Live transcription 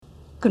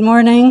Good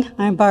morning,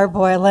 I'm Barb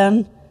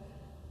Boylan,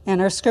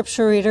 and our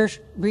scripture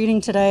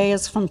reading today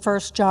is from 1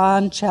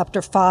 John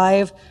chapter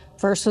 5,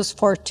 verses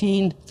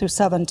 14 through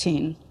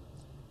 17.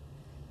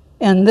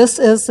 And this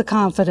is the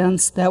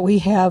confidence that we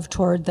have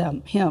toward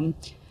him,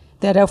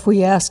 that if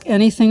we ask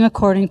anything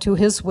according to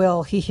his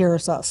will, he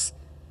hears us.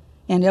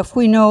 And if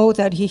we know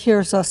that he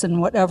hears us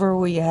in whatever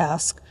we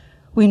ask,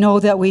 we know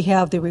that we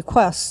have the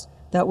requests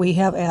that we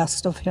have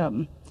asked of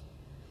him.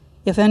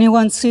 If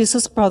anyone sees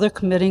his brother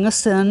committing a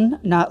sin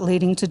not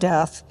leading to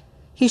death,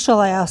 he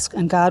shall ask,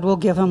 and God will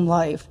give him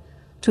life.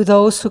 To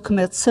those who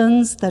commit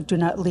sins that do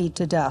not lead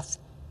to death,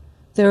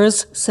 there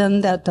is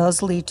sin that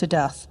does lead to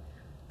death.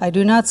 I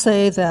do not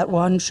say that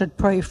one should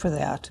pray for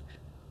that.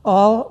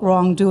 All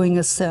wrongdoing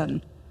is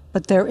sin,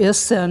 but there is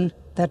sin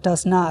that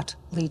does not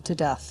lead to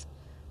death.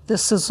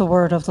 This is the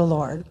word of the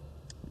Lord.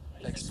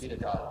 Thanks be to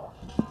God.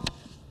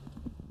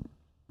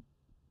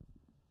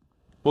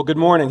 Well, good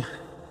morning.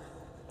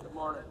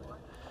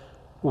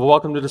 Well,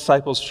 welcome to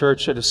Disciples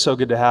Church. It is so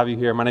good to have you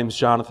here. My name is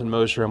Jonathan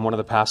Mosier. I'm one of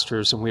the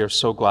pastors, and we are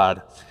so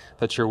glad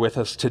that you're with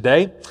us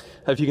today.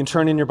 If you can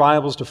turn in your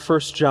Bibles to 1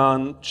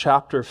 John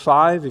chapter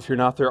 5, if you're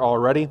not there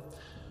already.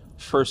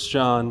 1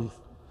 John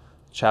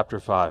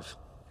chapter 5.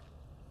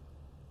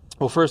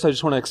 Well, first, I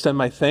just want to extend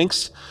my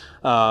thanks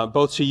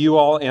both to you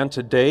all and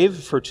to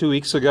Dave for 2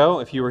 weeks ago.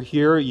 If you were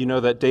here, you know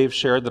that Dave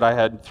shared that I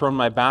had thrown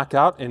my back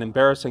out in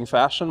embarrassing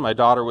fashion. My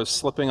daughter was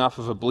slipping off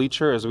of a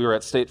bleacher as we were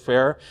at State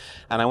Fair,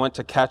 and I went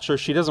to catch her.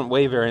 She doesn't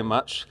weigh very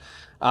much,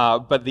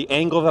 but the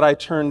angle that I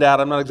turned at,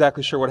 I'm not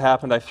exactly sure what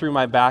happened. I threw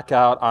my back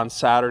out on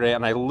Saturday,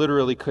 and I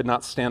literally could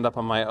not stand up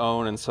on my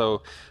own, and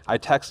so I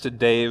texted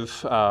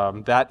Dave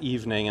that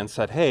evening and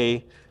said,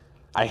 hey,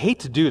 I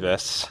hate to do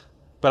this,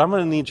 but I'm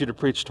going to need you to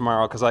preach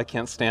tomorrow because I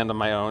can't stand on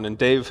my own. And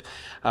Dave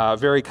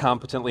very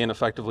competently and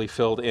effectively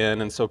filled in,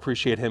 and so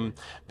appreciate him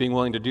being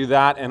willing to do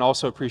that, and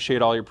also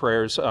appreciate all your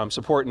prayers,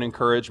 support, and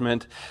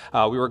encouragement.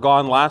 We were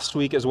gone last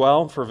week as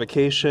well for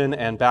vacation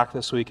and back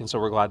this week, and so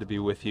we're glad to be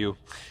with you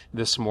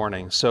this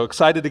morning. So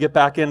excited to get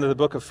back into the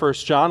book of 1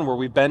 John, where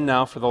we've been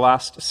now for the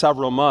last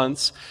several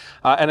months.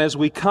 And as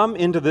we come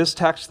into this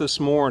text this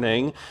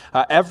morning,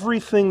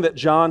 everything that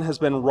John has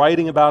been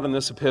writing about in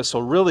this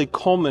epistle really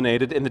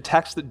culminated in the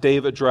text that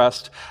Dave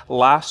addressed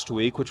last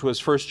week, which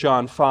was 1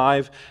 John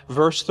 5,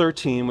 verse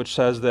 13, which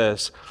says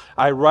this: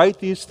 I write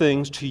these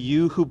things to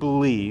you who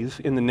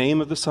believe in the name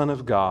of the Son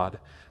of God,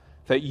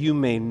 that you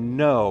may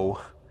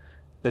know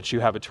that you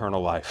have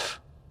eternal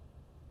life.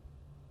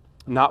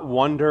 Not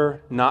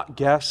wonder, not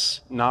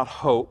guess, not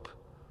hope,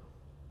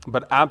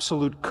 but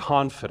absolute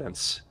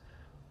confidence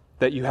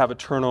that you have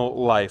eternal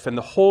life. And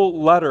the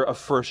whole letter of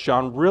 1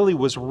 John really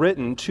was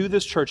written to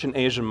this church in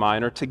Asia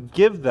Minor to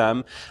give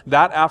them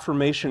that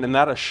affirmation and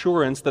that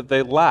assurance that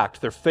they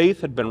lacked. Their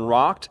faith had been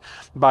rocked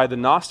by the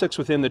Gnostics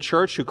within the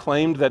church who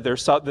claimed that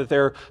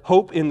their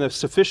hope in the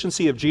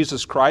sufficiency of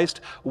Jesus Christ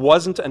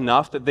wasn't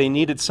enough, that they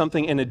needed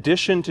something in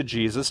addition to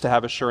Jesus to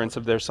have assurance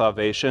of their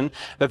salvation,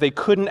 that they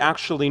couldn't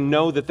actually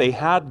know that they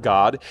had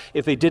God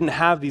if they didn't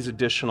have these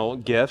additional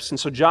gifts. And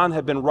so John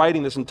had been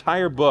writing this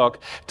entire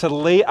book to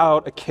lay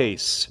out a case,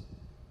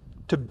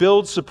 to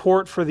build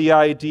support for the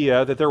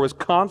idea that there was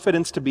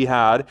confidence to be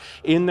had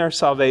in their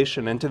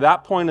salvation. And to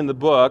that point in the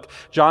book,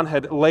 John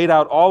had laid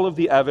out all of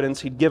the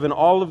evidence, he'd given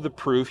all of the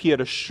proof, he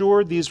had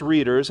assured these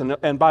readers,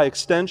 and by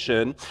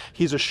extension,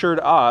 he's assured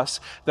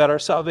us that our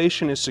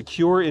salvation is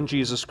secure in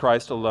Jesus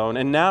Christ alone.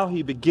 And now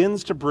he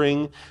begins to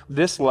bring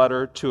this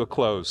letter to a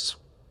close.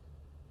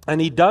 And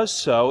he does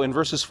so in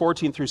verses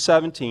 14 through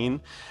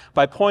 17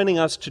 by pointing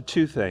us to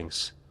two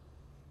things.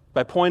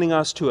 By pointing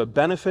us to a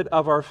benefit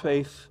of our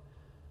faith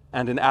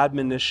and an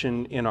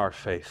admonition in our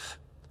faith.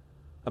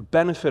 A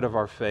benefit of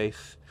our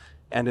faith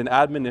and an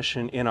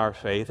admonition in our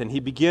faith. And he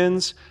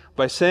begins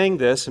by saying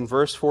this in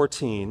verse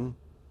 14,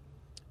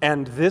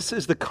 and this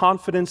is the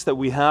confidence that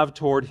we have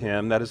toward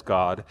him, that is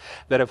God,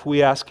 that if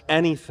we ask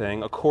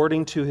anything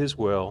according to his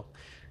will,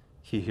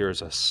 he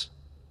hears us.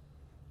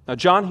 Now,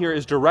 John here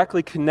is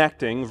directly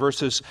connecting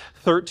verses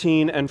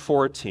 13 and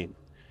 14.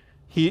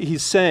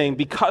 He's saying,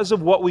 because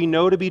of what we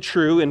know to be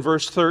true in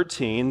verse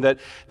 13, that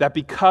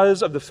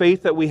because of the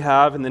faith that we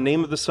have in the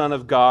name of the Son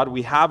of God,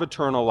 we have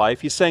eternal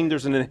life. He's saying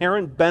there's an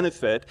inherent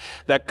benefit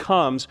that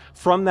comes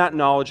from that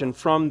knowledge and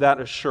from that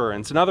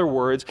assurance. In other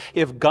words,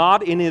 if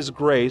God in his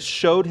grace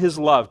showed his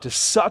love to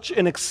such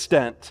an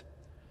extent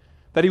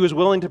that he was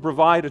willing to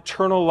provide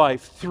eternal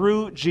life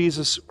through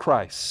Jesus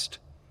Christ,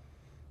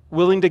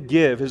 willing to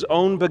give his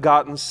own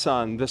begotten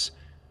Son, this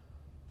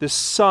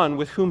Son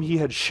with whom he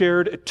had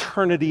shared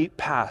eternity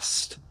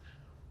past,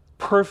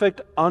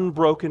 perfect,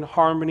 unbroken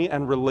harmony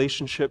and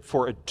relationship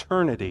for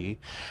eternity.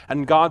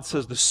 And God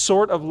says, the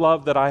sort of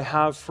love that I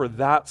have for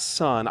that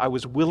Son, I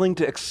was willing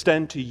to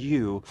extend to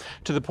you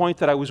to the point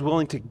that I was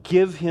willing to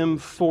give him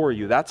for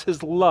you. That's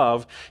his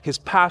love, his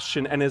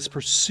passion, and his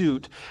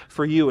pursuit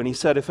for you. And he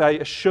said, if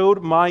I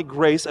showed my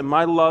grace and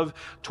my love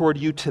toward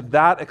you to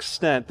that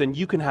extent, then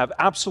you can have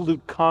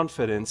absolute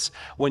confidence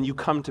when you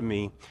come to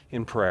me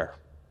in prayer.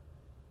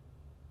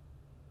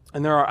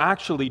 And there are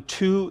actually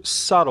two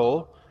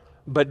subtle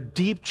but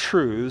deep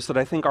truths that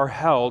I think are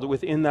held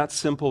within that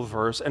simple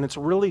verse, and it's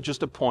really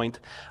just a point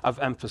of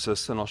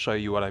emphasis, and I'll show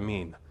you what I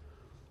mean.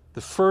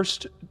 The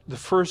first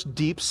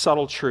deep,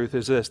 subtle truth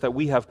is this, that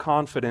we have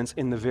confidence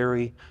in the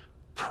very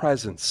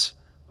presence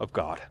of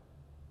God.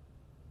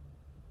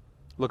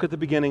 Look at the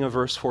beginning of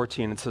verse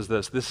 14. It says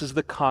this is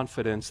the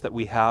confidence that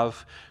we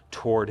have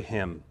toward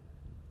him.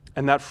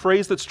 And that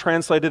phrase that's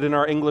translated in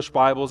our English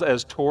Bibles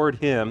as toward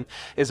him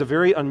is a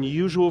very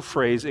unusual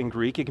phrase in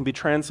Greek. It can be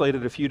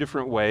translated a few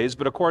different ways,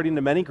 but according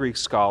to many Greek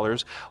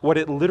scholars, what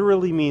it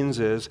literally means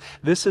is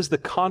this is the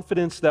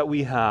confidence that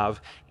we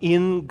have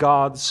in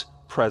God's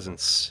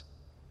presence.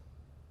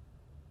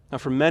 Now,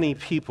 for many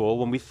people,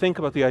 when we think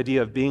about the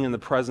idea of being in the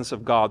presence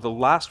of God, the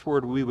last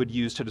word we would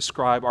use to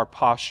describe our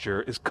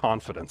posture is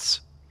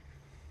confidence.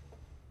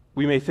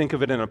 We may think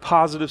of it in a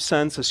positive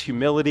sense as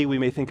humility. We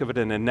may think of it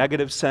in a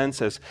negative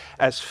sense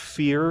as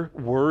fear,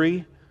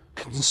 worry,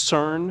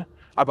 concern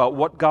about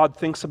what God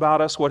thinks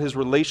about us, what his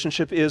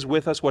relationship is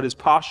with us, what his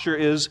posture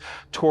is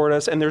toward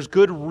us. And there's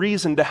good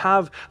reason to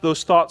have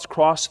those thoughts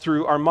cross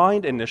through our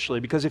mind initially,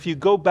 because if you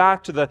go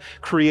back to the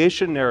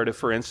creation narrative,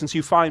 for instance,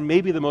 you find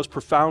maybe the most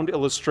profound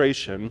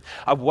illustration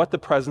of what the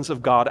presence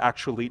of God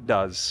actually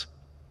does.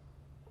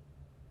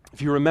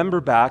 If you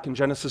remember back in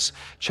Genesis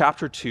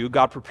chapter 2,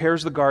 God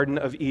prepares the Garden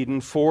of Eden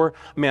for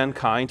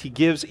mankind. He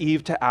gives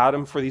Eve to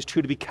Adam for these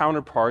two to be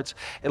counterparts,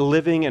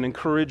 living and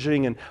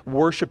encouraging and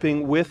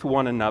worshiping with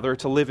one another,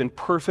 to live in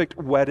perfect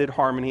wedded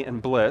harmony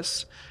and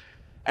bliss.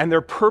 And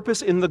their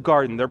purpose in the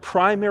garden, their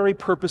primary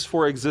purpose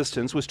for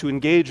existence, was to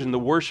engage in the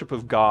worship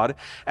of God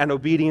and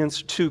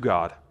obedience to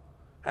God.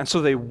 And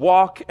so they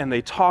walk and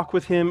they talk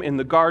with him in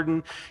the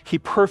garden. He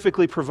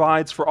perfectly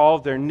provides for all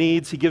of their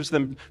needs. He gives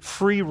them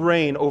free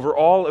reign over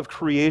all of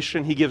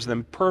creation. He gives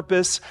them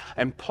purpose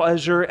and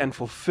pleasure and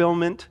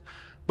fulfillment,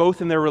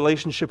 both in their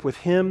relationship with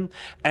him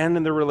and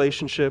in their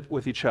relationship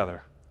with each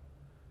other.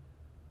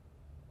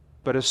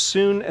 But as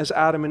soon as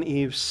Adam and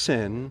Eve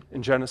sin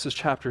in Genesis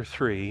chapter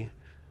 3,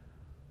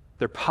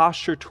 their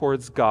posture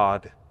towards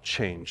God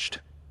changed.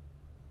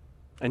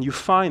 And you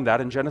find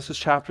that in Genesis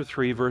chapter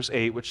 3, verse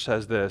 8, which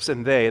says this,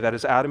 "And they," that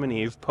is Adam and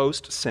Eve,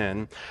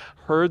 post-sin,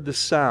 "heard the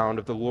sound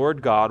of the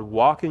Lord God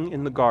walking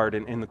in the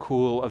garden in the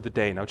cool of the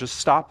day." Now just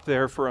stop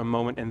there for a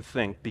moment and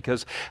think,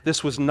 because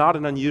this was not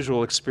an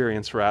unusual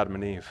experience for Adam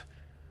and Eve.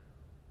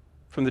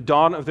 From the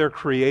dawn of their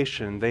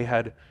creation, they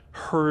had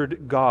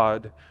heard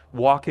God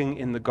walking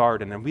in the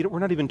garden. And we're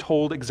not even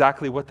told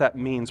exactly what that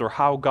means or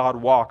how God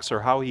walks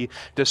or how he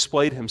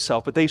displayed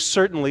himself, but they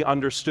certainly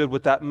understood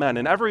what that meant.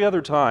 And every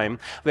other time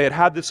they had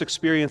had this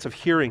experience of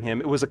hearing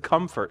him, it was a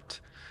comfort.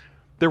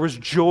 There was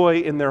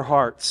joy in their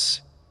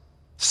hearts.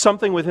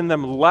 Something within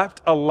them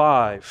leapt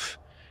alive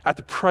at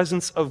the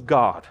presence of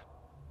God.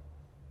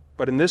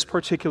 But in this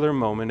particular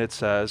moment, it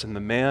says, "And the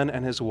man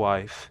and his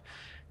wife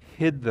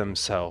hid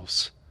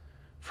themselves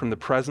from the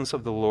presence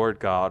of the Lord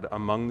God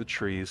among the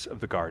trees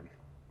of the garden."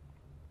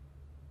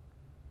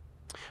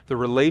 The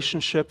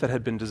relationship that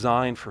had been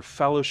designed for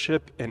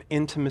fellowship and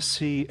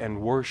intimacy and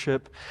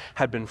worship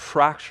had been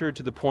fractured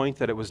to the point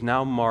that it was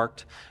now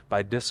marked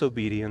by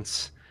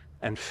disobedience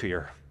and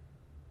fear.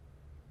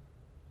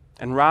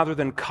 And rather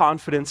than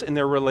confidence in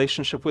their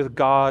relationship with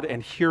God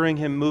and hearing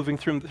him moving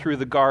through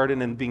the garden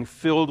and being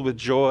filled with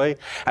joy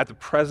at the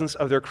presence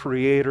of their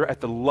Creator, at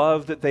the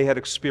love that they had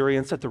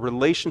experienced, at the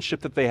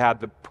relationship that they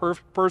had, the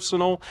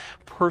personal,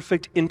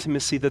 perfect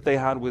intimacy that they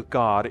had with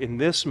God, in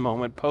this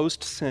moment,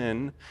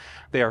 post-sin,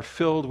 they are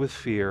filled with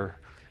fear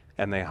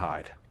and they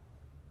hide.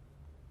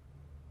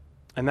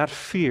 And that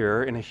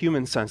fear, in a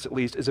human sense at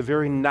least, is a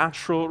very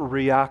natural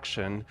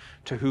reaction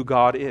to who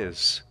God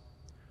is.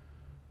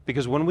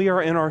 Because when we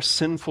are in our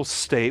sinful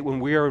state, when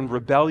we are in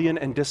rebellion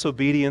and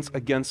disobedience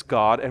against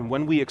God, and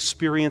when we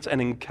experience and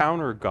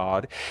encounter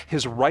God,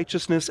 his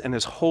righteousness and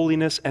his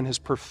holiness and his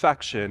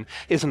perfection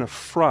is an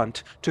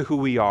affront to who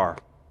we are.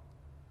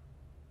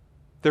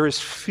 There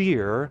is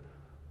fear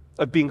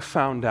of being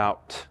found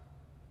out,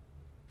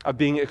 of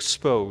being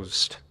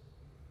exposed,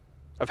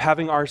 of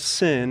having our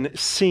sin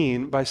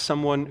seen by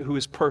someone who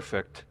is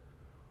perfect.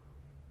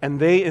 And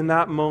they, in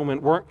that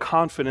moment, weren't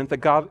confident that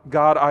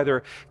God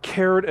either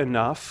cared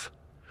enough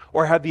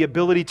or had the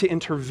ability to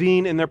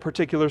intervene in their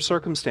particular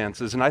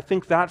circumstances. And I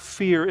think that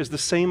fear is the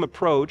same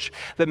approach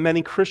that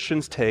many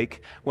Christians take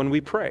when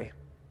we pray.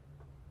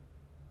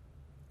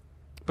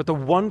 But the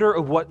wonder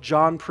of what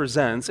John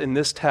presents in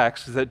this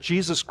text is that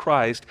Jesus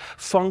Christ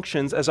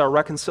functions as our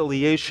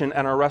reconciliation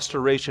and our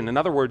restoration. In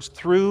other words,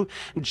 through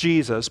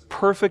Jesus,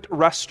 perfect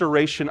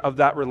restoration of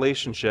that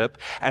relationship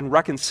and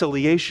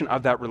reconciliation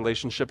of that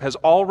relationship has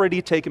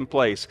already taken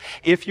place.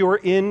 If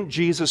you're in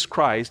Jesus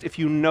Christ, if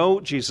you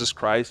know Jesus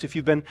Christ, if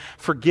you've been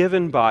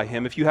forgiven by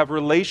him, if you have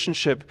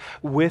relationship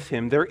with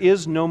him, there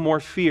is no more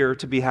fear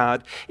to be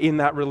had in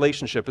that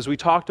relationship. As we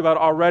talked about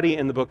already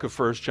in the book of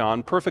 1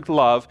 John, perfect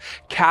love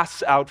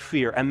casts out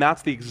fear. And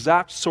that's the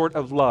exact sort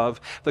of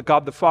love that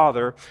God the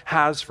Father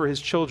has for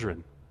his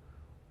children.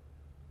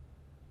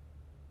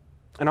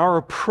 And our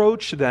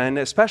approach then,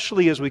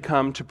 especially as we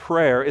come to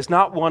prayer, is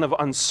not one of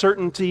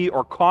uncertainty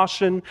or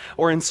caution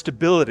or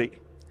instability.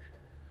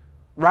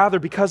 Rather,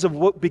 because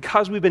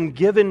we've been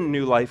given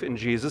new life in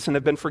Jesus and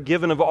have been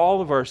forgiven of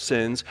all of our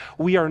sins,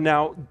 we are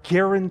now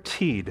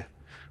guaranteed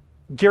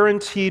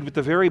with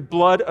the very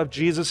blood of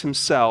Jesus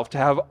himself to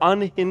have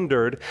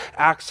unhindered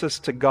access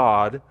to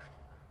God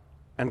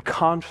and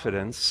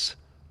confidence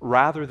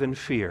rather than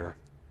fear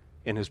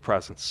in his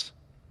presence.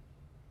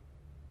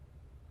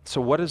 So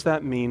what does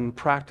that mean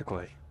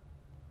practically?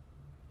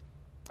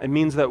 It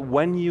means that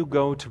when you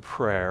go to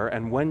prayer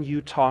and when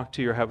you talk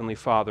to your Heavenly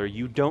Father,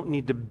 you don't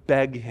need to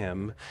beg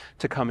him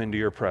to come into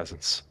your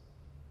presence.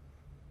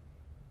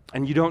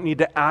 And you don't need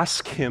to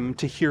ask him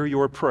to hear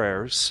your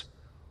prayers.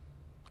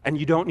 And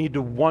you don't need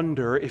to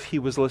wonder if he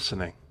was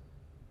listening.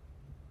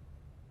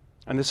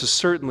 And this is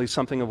certainly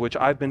something of which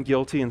I've been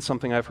guilty and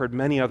something I've heard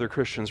many other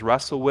Christians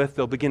wrestle with.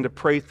 They'll begin to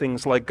pray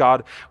things like,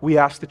 God, we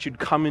ask that you'd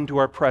come into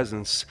our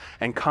presence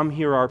and come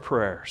hear our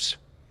prayers.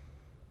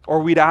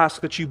 Or we'd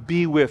ask that you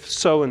be with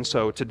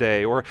so-and-so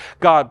today. Or,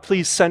 God,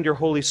 please send your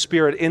Holy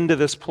Spirit into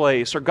this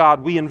place. Or,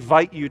 God, we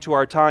invite you to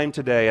our time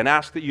today and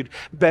ask that you'd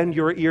bend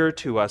your ear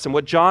to us. And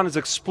what John is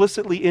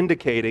explicitly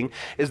indicating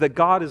is that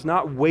God is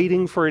not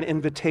waiting for an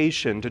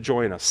invitation to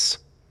join us.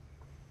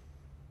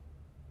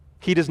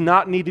 He does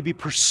not need to be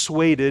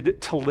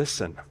persuaded to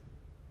listen.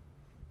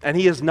 And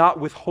he is not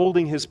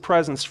withholding his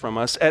presence from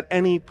us at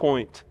any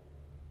point.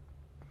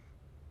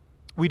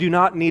 We do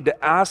not need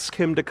to ask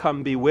him to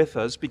come be with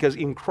us because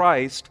in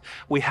Christ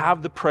we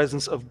have the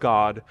presence of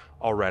God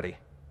already.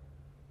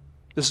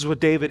 This is what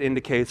David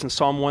indicates in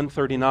Psalm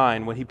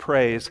 139 when he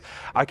prays,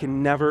 I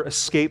can never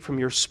escape from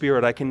your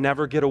spirit. I can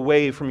never get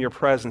away from your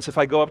presence. If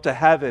I go up to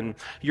heaven,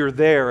 you're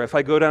there. If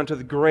I go down to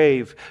the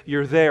grave,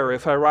 you're there.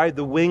 If I ride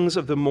the wings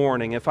of the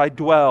morning, if I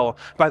dwell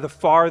by the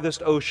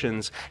farthest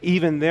oceans,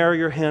 even there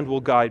your hand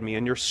will guide me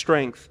and your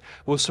strength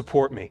will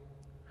support me.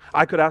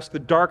 I could ask the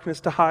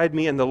darkness to hide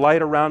me and the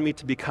light around me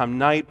to become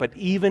night, but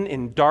even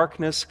in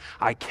darkness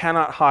I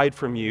cannot hide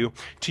from you.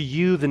 To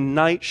you the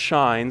night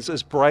shines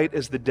as bright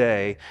as the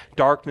day.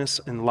 Darkness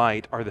and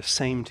light are the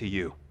same to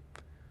you.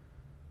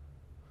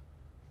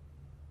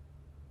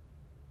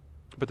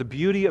 But the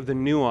beauty of the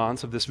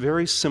nuance of this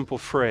very simple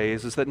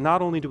phrase is that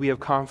not only do we have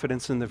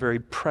confidence in the very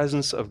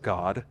presence of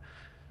God,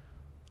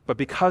 but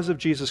because of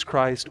Jesus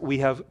Christ, we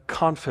have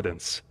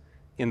confidence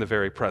in the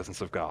very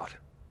presence of God.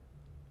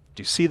 Do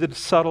you see the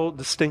subtle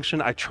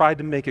distinction? I tried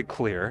to make it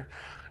clear.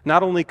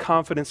 Not only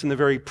confidence in the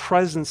very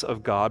presence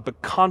of God,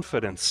 but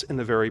confidence in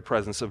the very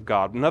presence of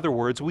God. In other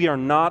words, we are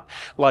not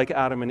like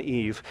Adam and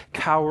Eve,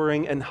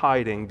 cowering and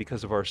hiding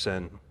because of our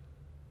sin.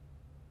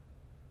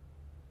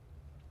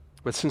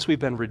 But since we've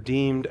been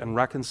redeemed and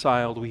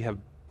reconciled, we have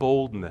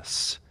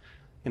boldness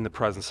in the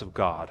presence of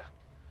God,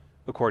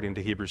 according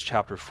to Hebrews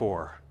chapter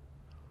 4.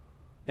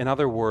 In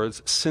other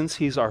words, since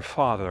he's our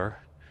Father,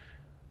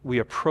 we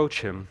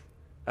approach him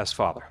as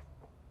Father.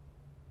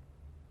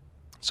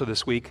 So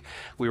this week,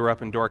 we were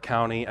up in Door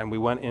County, and we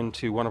went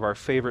into one of our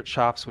favorite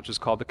shops, which is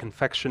called the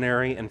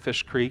Confectionery in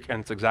Fish Creek,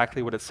 and it's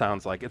exactly what it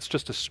sounds like. It's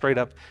just a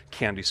straight-up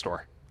candy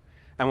store.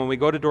 And when we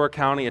go to Door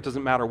County, it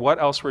doesn't matter what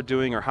else we're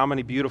doing or how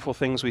many beautiful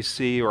things we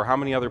see or how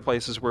many other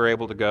places we're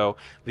able to go.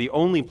 The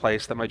only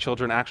place that my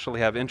children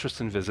actually have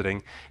interest in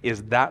visiting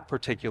is that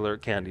particular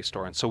candy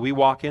store. And so we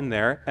walk in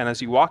there, and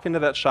as you walk into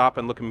that shop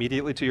and look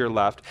immediately to your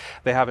left,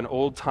 they have an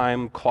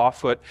old-time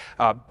clawfoot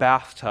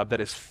bathtub that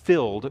is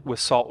filled with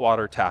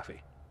saltwater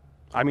taffy.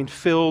 I mean,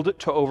 filled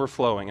to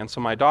overflowing. And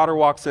so my daughter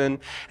walks in,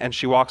 and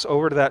she walks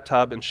over to that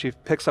tub, and she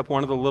picks up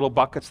one of the little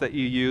buckets that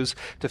you use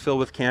to fill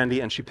with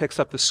candy, and she picks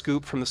up the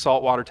scoop from the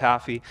saltwater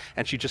taffy,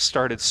 and she just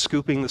started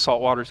scooping the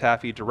saltwater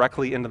taffy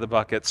directly into the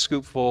bucket,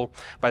 scoopful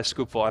by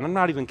scoopful. And I'm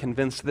not even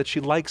convinced that she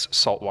likes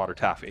saltwater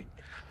taffy.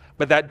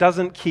 But that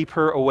doesn't keep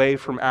her away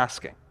from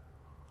asking.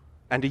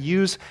 And to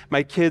use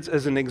my kids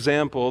as an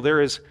example,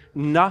 there is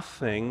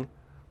nothing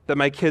that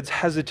my kids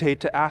hesitate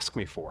to ask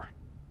me for.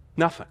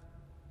 Nothing.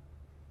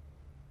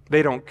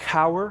 They don't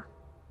cower.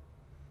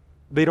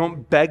 They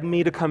don't beg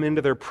me to come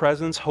into their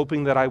presence,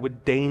 hoping that I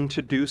would deign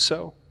to do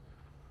so.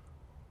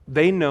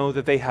 They know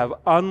that they have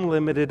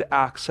unlimited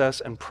access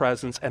and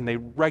presence, and they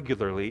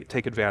regularly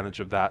take advantage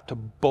of that to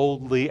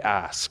boldly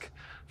ask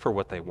for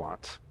what they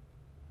want.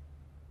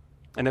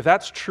 And if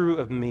that's true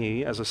of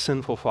me as a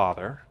sinful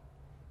father,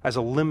 as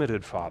a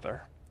limited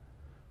father,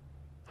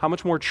 how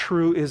much more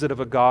true is it of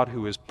a God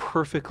who is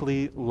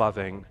perfectly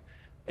loving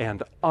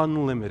and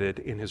unlimited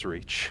in his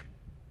reach?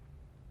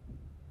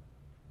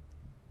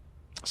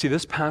 See,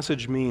 this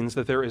passage means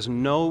that there is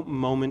no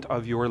moment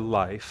of your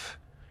life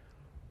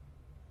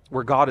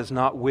where God is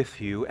not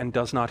with you and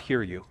does not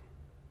hear you.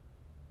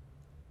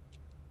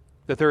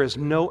 That there is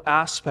no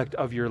aspect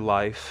of your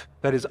life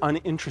that is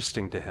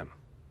uninteresting to him.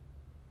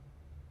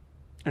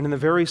 And in the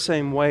very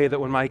same way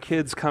that when my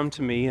kids come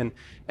to me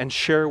and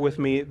share with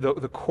me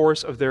the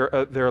course of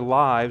their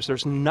lives,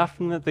 there's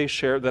nothing that they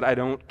share that I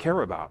don't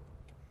care about.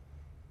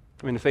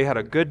 I mean, if they had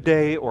a good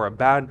day or a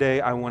bad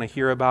day, I want to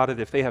hear about it.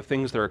 If they have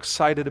things they're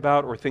excited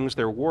about or things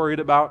they're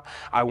worried about,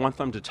 I want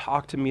them to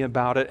talk to me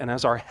about it. And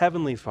as our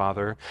Heavenly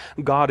Father,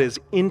 God is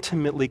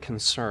intimately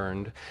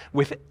concerned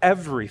with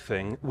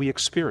everything we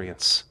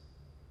experience.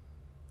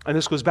 And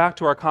this goes back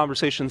to our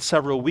conversation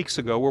several weeks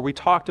ago where we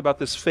talked about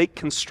this fake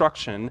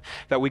construction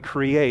that we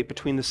create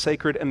between the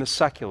sacred and the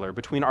secular,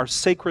 between our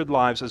sacred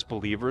lives as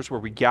believers where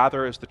we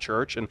gather as the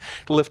church and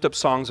lift up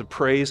songs of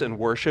praise and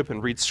worship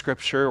and read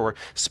scripture or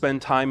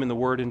spend time in the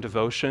word and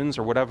devotions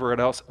or whatever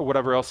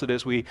else it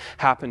is we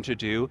happen to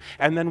do,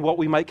 and then what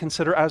we might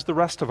consider as the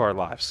rest of our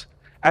lives,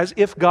 as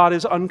if God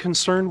is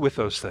unconcerned with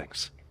those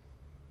things.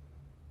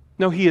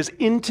 No, He is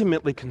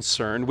intimately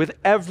concerned with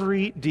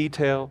every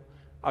detail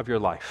of your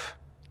life.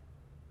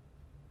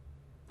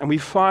 And we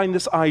find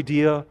this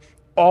idea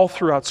all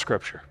throughout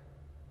Scripture.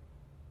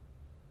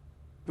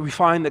 We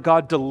find that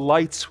God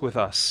delights with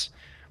us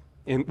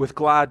with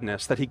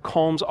gladness, that He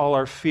calms all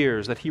our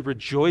fears, that He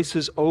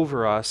rejoices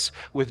over us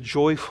with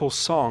joyful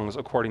songs,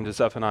 according to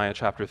Zephaniah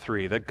chapter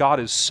 3, that God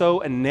is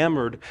so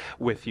enamored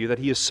with you, that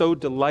He is so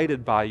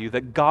delighted by you,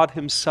 that God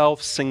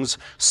Himself sings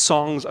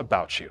songs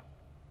about you.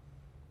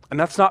 And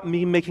that's not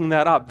me making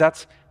that up.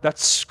 That's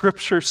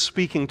Scripture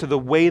speaking to the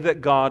way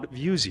that God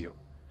views you.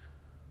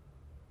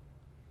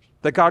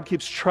 That God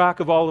keeps track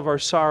of all of our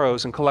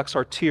sorrows and collects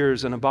our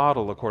tears in a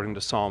bottle, according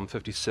to Psalm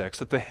 56.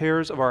 That the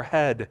hairs of our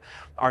head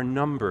are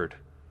numbered,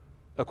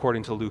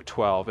 according to Luke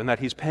 12. And that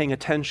He's paying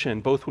attention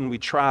both when we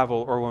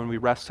travel or when we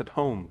rest at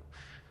home,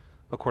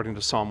 according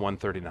to Psalm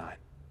 139.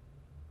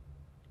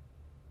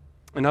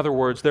 In other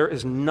words, there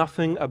is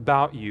nothing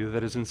about you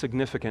that is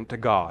insignificant to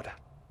God.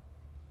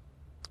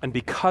 And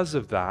because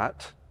of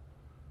that,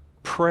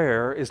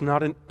 prayer is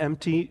not an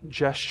empty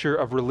gesture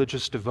of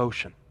religious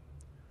devotion.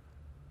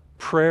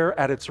 Prayer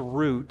at its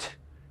root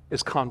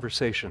is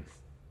conversation.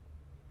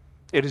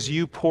 It is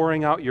you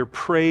pouring out your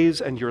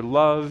praise and your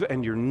love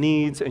and your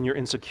needs and your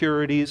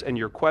insecurities and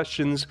your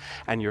questions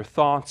and your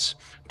thoughts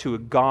to a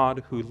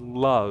God who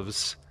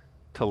loves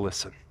to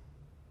listen.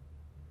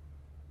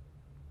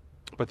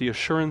 But the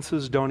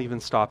assurances don't even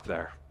stop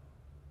there.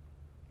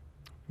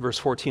 Verse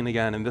 14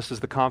 again, and this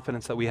is the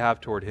confidence that we have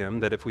toward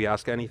Him, that if we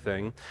ask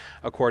anything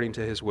according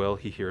to His will,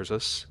 He hears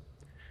us.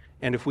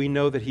 And if we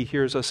know that He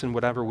hears us in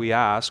whatever we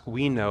ask,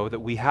 we know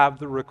that we have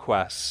the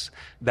requests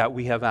that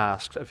we have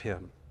asked of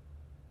Him.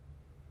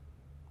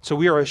 So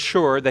we are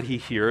assured that He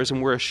hears,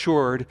 and we're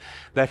assured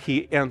that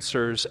He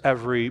answers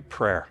every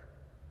prayer.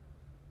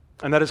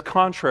 And that is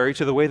contrary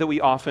to the way that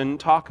we often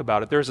talk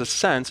about it. There's a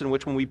sense in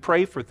which when we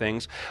pray for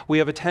things, we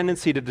have a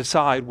tendency to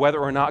decide whether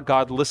or not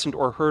God listened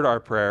or heard our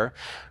prayer,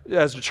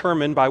 as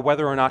determined by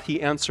whether or not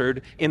He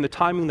answered in the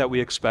timing that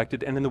we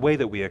expected and in the way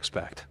that we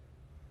expect.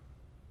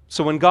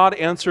 So when God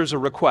answers a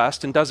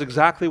request and does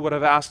exactly what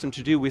I've asked Him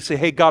to do, we say,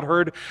 hey, God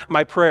heard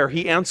my prayer.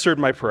 He answered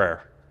my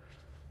prayer.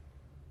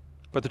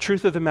 But the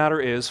truth of the matter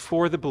is,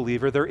 for the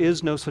believer, there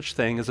is no such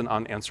thing as an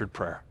unanswered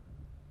prayer.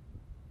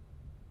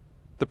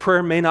 The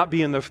prayer may not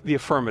be in the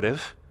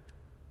affirmative,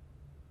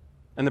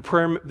 and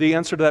the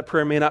answer to that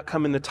prayer may not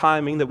come in the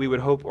timing that we would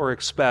hope or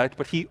expect,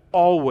 but He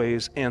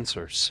always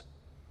answers.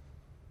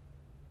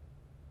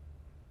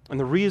 And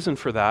the reason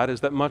for that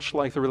is that much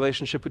like the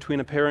relationship between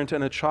a parent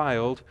and a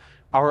child,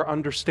 our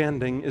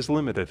understanding is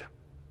limited.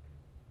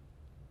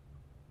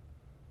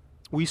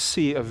 We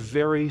see a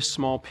very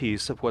small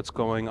piece of what's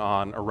going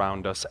on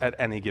around us at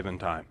any given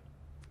time.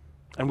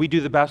 And we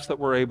do the best that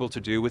we're able to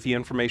do with the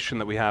information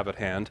that we have at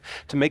hand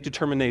to make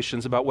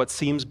determinations about what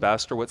seems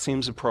best or what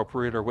seems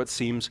appropriate or what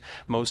seems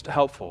most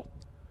helpful.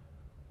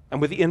 And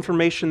with the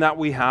information that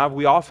we have,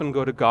 we often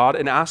go to God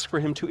and ask for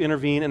Him to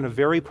intervene in a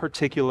very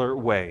particular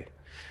way.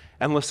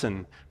 And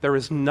listen, there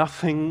is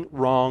nothing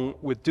wrong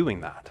with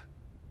doing that.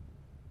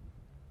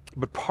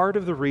 But part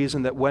of the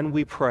reason that when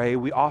we pray,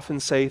 we often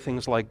say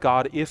things like,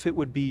 God, if it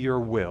would be your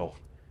will,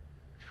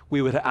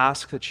 we would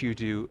ask that you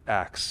do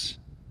X,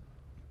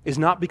 is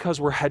not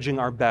because we're hedging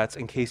our bets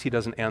in case He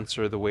doesn't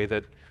answer the way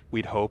that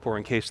we'd hope or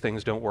in case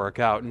things don't work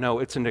out. No,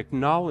 it's an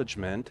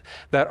acknowledgement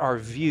that our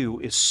view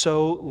is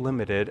so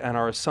limited and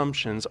our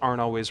assumptions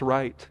aren't always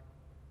right.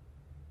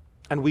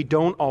 And we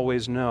don't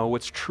always know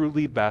what's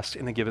truly best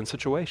in a given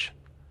situation.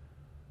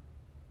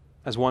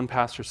 As one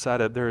pastor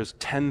said it, there is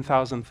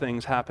 10,000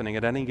 things happening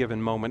at any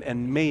given moment,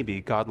 and maybe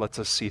God lets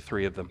us see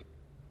 3 of them.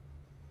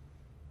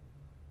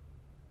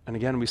 And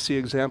again, we see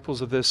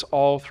examples of this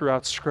all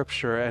throughout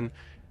Scripture,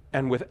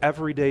 and with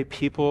everyday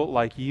people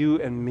like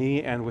you and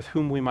me, and with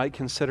whom we might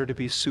consider to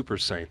be super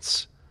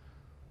saints.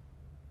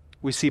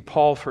 We see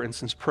Paul, for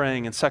instance,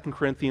 praying in 2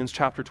 Corinthians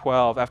chapter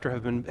 12 after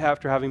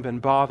having been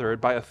bothered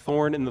by a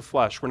thorn in the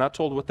flesh. We're not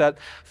told what that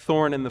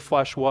thorn in the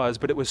flesh was,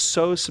 but it was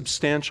so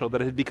substantial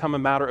that it had become a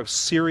matter of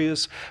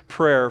serious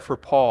prayer for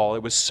Paul.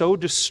 It was so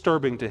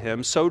disturbing to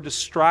him, so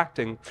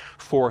distracting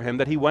for him,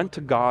 that he went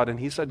to God and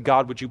he said,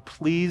 God, would you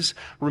please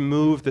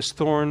remove this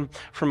thorn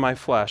from my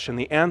flesh? And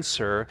the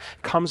answer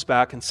comes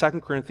back in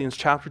 2 Corinthians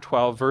chapter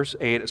 12, verse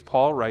 8, as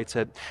Paul writes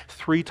it,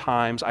 3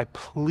 times I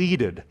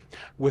pleaded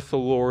with the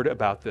Lord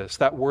about this.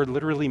 That word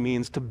literally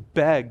means to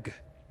beg.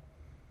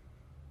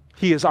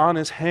 He is on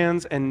his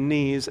hands and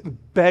knees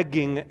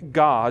begging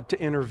God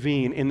to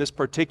intervene in this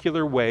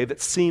particular way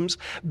that seems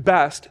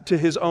best to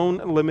his own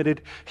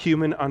limited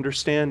human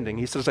understanding.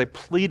 He says, I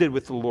pleaded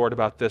with the Lord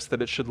about this,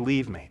 that it should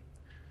leave me.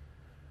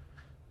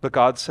 But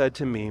God said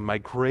to me, my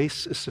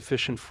grace is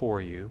sufficient for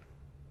you,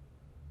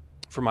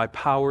 for my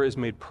power is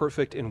made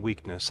perfect in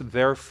weakness.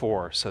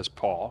 Therefore, says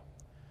Paul,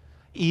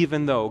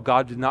 even though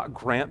God did not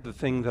grant the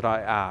thing that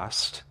I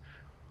asked,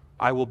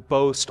 I will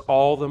boast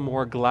all the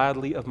more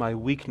gladly of my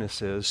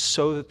weaknesses,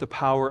 so that the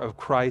power of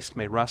Christ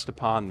may rest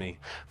upon me.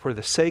 For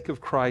the sake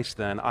of Christ,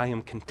 then, I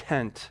am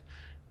content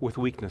with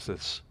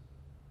weaknesses,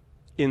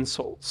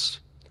 insults,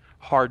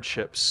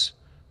 hardships,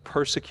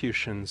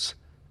 persecutions,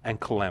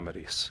 and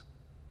calamities.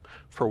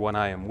 For when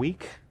I am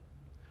weak,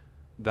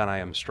 then I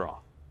am strong.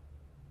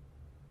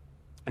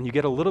 And you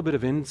get a little bit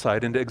of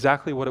insight into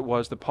exactly what it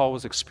was that Paul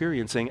was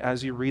experiencing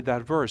as you read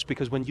that verse.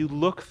 Because when you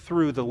look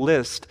through the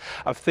list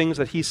of things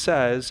that he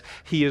says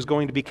he is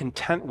going to be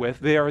content with,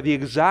 they are the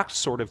exact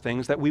sort of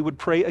things that we would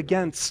pray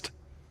against.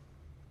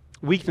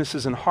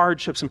 Weaknesses and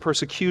hardships and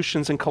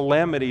persecutions and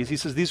calamities. He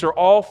says, these are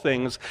all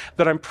things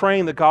that I'm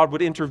praying that God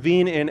would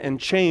intervene in and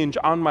change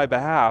on my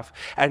behalf.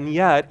 And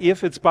yet,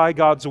 if it's by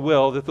God's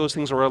will that those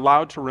things are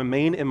allowed to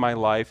remain in my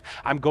life,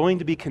 I'm going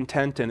to be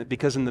content in it,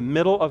 because in the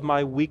middle of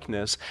my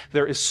weakness,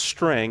 there is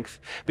strength,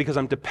 because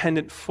I'm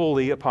dependent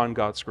fully upon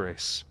God's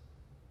grace.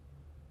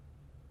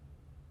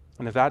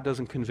 And if that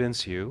doesn't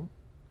convince you,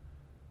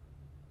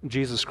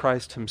 Jesus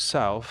Christ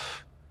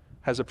himself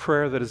has a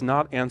prayer that is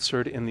not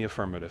answered in the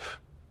affirmative.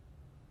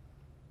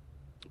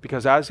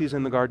 Because as he's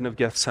in the Garden of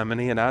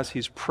Gethsemane and as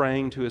he's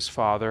praying to his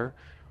Father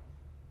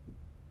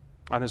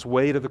on his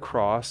way to the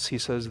cross, he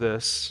says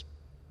this,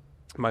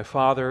 my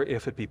Father,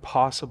 if it be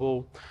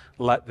possible,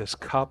 let this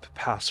cup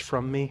pass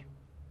from me.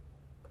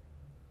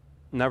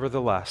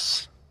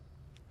 Nevertheless,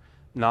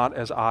 not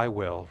as I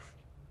will,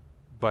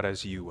 but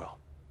as you will.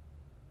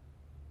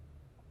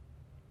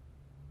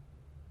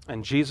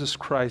 And Jesus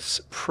Christ's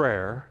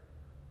prayer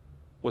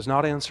was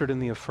not answered in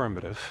the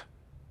affirmative,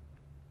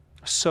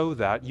 so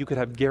that you could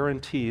have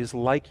guarantees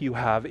like you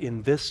have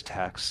in this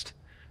text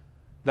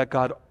that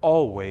God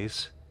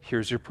always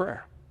hears your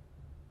prayer.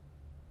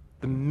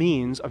 The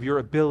means of your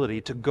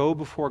ability to go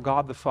before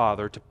God the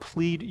Father, to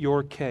plead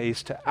your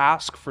case, to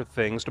ask for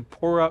things, to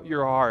pour out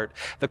your heart,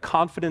 the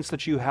confidence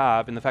that you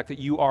have in the fact that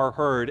you are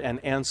heard and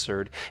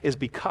answered is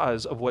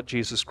because of what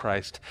Jesus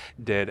Christ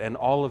did. And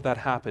all of that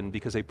happened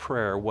because a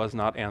prayer was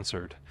not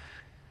answered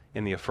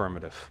in the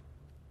affirmative.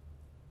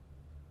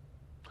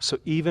 So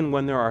even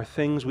when there are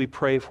things we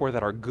pray for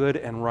that are good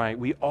and right,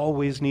 we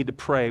always need to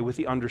pray with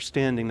the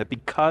understanding that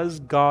because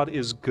God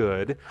is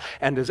good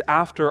and is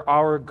after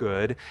our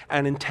good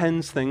and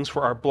intends things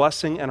for our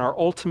blessing and our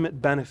ultimate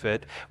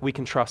benefit, we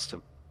can trust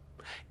him,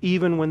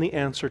 even when the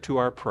answer to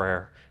our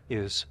prayer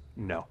is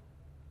no.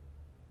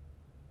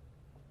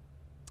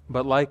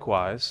 But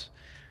likewise,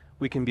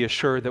 we can be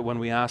assured that when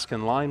we ask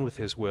in line with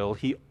his will,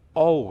 he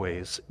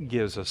always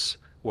gives us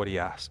what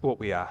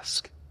we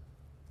ask.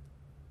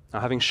 Now,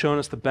 having shown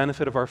us the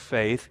benefit of our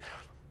faith,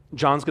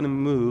 John's going to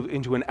move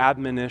into an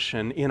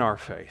admonition in our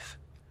faith.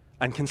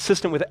 And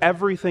consistent with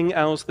everything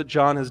else that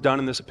John has done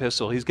in this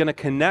epistle, he's going to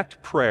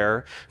connect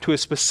prayer to a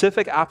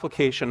specific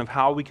application of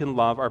how we can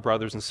love our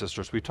brothers and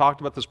sisters. We've talked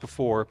about this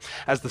before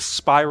as the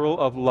spiral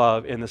of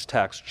love in this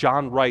text.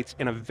 John writes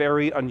in a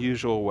very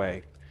unusual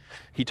way.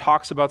 He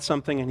talks about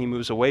something and he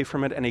moves away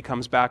from it, and he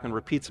comes back and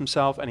repeats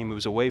himself, and he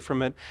moves away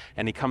from it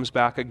and he comes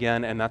back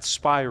again, and that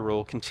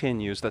spiral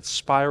continues, that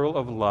spiral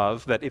of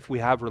love that if we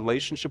have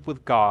relationship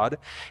with God,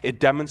 it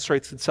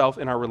demonstrates itself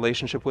in our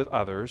relationship with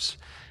others.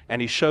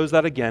 And he shows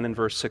that again in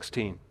verse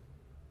 16.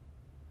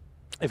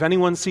 If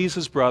anyone sees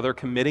his brother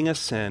committing a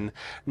sin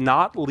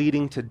not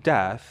leading to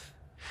death,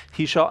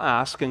 he shall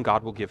ask, and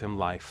God will give him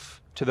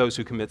life to those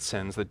who commit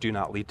sins that do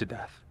not lead to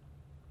death.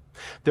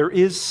 There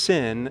is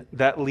sin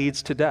that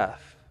leads to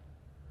death.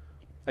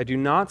 I do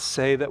not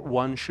say that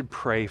one should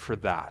pray for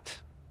that.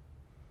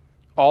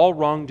 All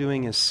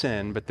wrongdoing is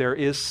sin, but there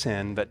is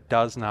sin that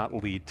does not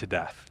lead to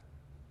death.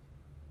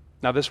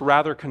 Now, this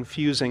rather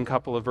confusing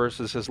couple of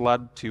verses has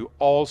led to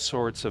all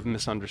sorts of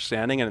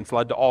misunderstanding, and it's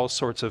led to all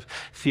sorts of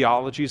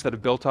theologies that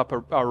have built up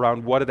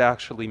around what it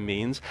actually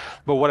means.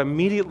 But what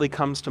immediately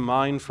comes to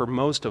mind for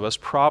most of us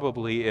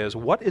probably is,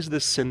 what is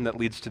this sin that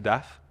leads to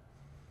death?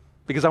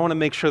 Because I want to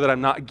make sure that I'm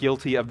not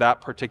guilty of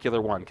that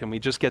particular one. Can we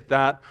just get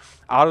that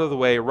out of the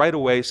way right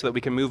away so that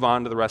we can move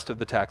on to the rest of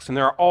the text? And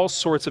there are all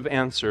sorts of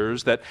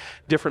answers that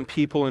different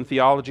people in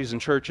theologies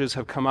and churches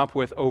have come up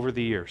with over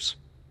the years.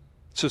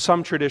 So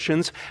some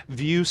traditions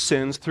view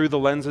sins through the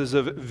lenses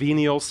of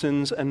venial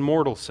sins and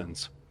mortal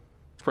sins.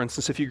 For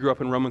instance, if you grew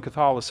up in Roman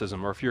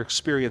Catholicism, or if your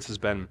experience has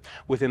been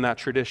within that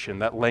tradition,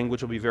 that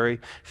language will be very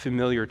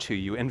familiar to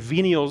you. And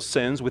venial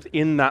sins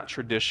within that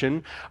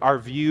tradition are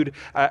viewed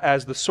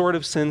as the sort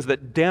of sins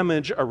that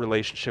damage a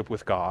relationship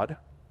with God,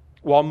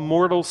 while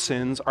mortal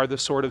sins are the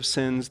sort of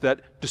sins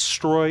that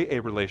destroy a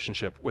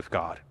relationship with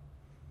God.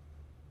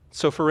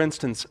 So, for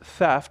instance,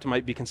 theft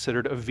might be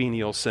considered a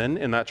venial sin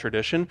in that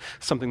tradition,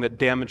 something that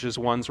damages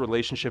one's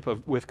relationship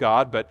with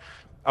God, but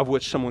of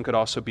which someone could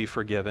also be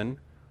forgiven,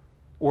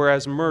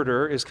 whereas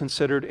murder is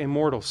considered a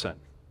mortal sin,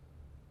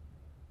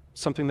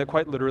 something that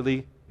quite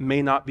literally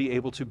may not be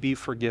able to be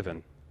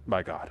forgiven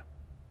by God.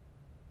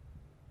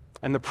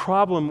 And the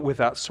problem with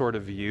that sort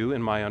of view,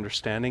 in my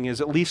understanding, is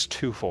at least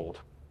twofold.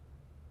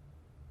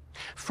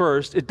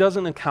 First, it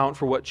doesn't account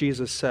for what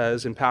Jesus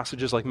says in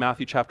passages like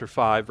Matthew chapter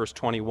 5, verse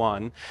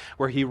 21,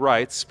 where he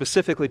writes,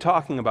 specifically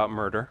talking about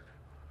murder,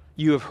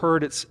 you have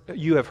heard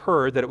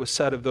that it was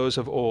said of those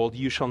of old,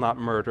 you shall not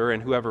murder,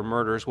 and whoever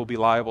murders will be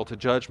liable to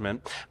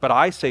judgment. But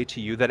I say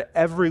to you that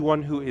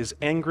everyone who is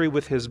angry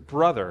with his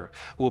brother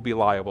will be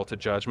liable to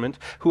judgment.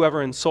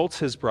 Whoever insults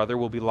his brother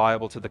will be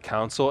liable to the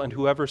council, and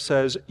whoever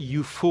says,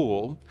 you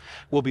fool,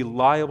 will be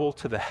liable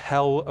to the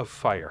hell of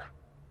fire.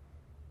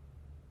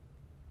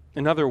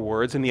 In other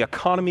words, in the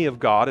economy of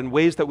God, in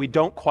ways that we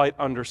don't quite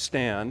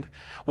understand,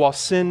 while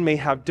sin may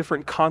have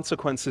different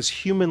consequences,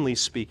 humanly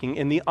speaking,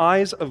 in the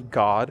eyes of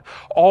God,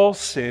 all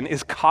sin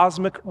is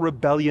cosmic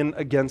rebellion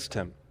against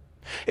him.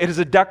 It is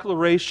a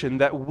declaration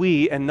that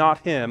we and not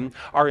him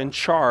are in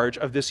charge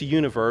of this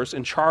universe,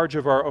 in charge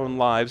of our own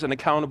lives, and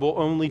accountable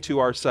only to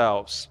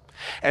ourselves.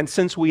 And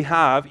since we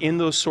have, in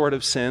those sort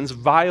of sins,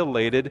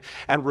 violated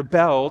and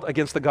rebelled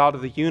against the God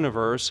of the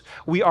universe,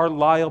 we are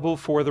liable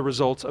for the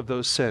results of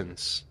those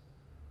sins.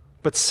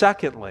 But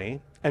secondly,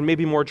 and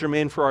maybe more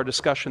germane for our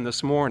discussion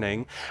this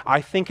morning,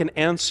 I think an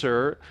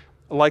answer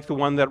like the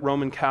one that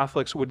Roman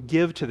Catholics would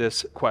give to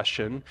this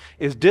question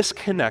is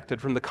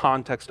disconnected from the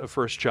context of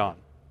 1 John.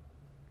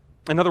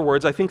 In other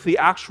words, I think the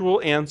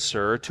actual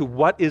answer to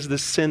what is the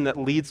sin that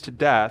leads to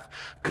death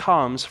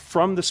comes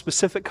from the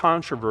specific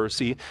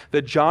controversy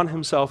that John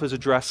himself is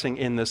addressing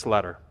in this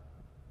letter.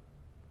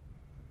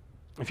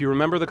 If you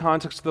remember the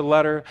context of the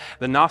letter,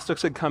 the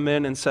Gnostics had come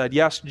in and said,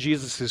 yes,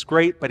 Jesus is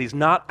great, but he's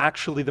not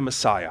actually the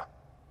Messiah.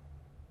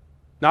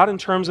 Not in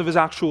terms of his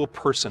actual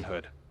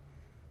personhood.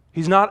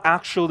 He's not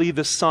actually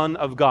the Son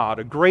of God.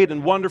 A great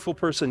and wonderful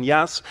person,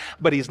 yes,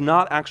 but he's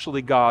not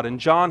actually God. And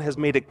John has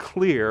made it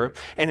clear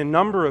in a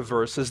number of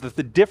verses that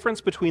the difference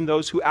between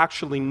those who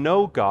actually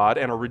know God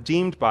and are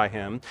redeemed by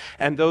him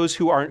and those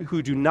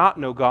who do not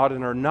know God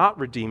and are not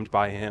redeemed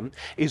by him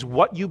is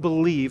what you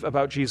believe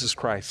about Jesus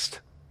Christ.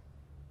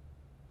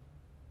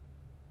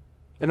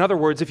 In other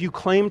words, if you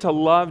claim to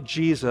love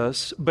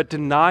Jesus but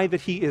deny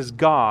that he is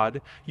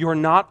God, you're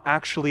not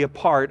actually a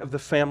part of the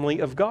family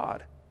of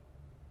God.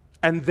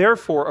 And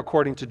therefore,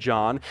 according to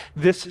John,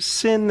 this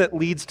sin that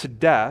leads to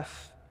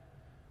death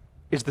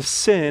is the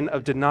sin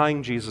of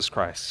denying Jesus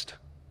Christ.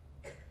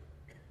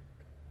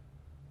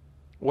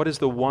 What is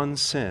the one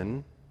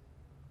sin?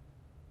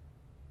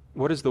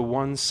 What is the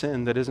one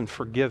sin that isn't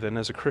forgiven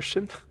as a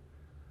Christian?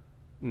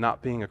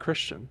 Not being a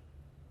Christian.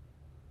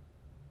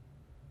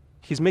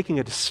 He's making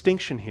a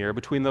distinction here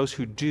between those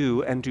who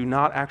do and do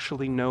not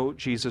actually know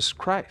Jesus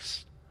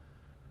Christ.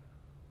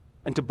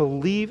 And to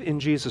believe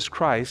in Jesus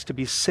Christ, to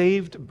be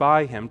saved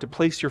by him, to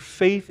place your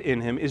faith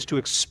in him, is to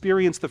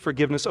experience the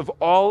forgiveness of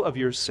all of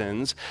your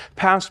sins,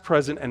 past,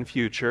 present, and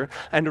future,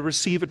 and to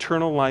receive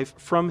eternal life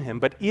from him.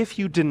 But if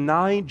you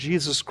deny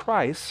Jesus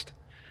Christ,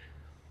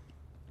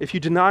 if you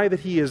deny that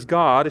he is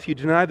God, if you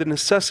deny the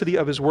necessity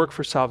of his work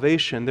for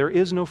salvation, there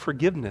is no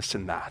forgiveness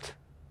in that.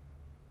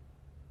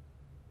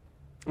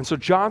 And so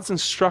John's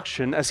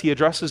instruction as he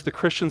addresses the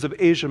Christians of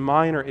Asia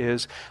Minor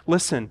is,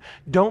 listen,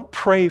 don't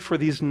pray for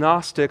these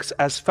Gnostics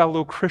as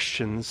fellow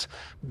Christians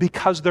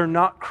because they're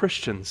not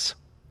Christians.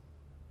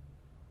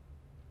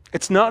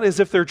 It's not as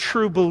if they're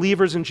true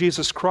believers in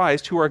Jesus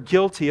Christ who are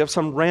guilty of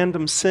some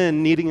random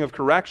sin needing of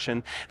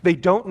correction. They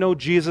don't know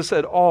Jesus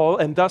at all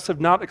and thus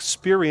have not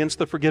experienced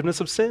the forgiveness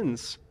of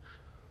sins.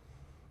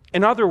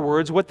 In other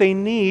words, what they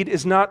need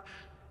is not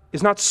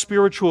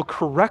spiritual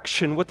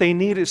correction. What they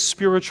need is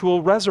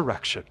spiritual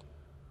resurrection.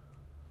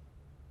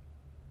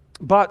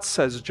 But,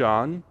 says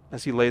John,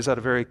 as he lays out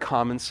a very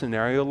common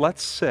scenario,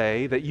 let's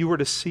say that you were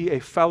to see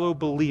a fellow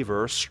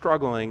believer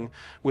struggling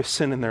with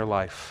sin in their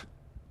life.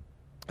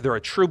 They're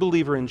a true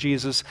believer in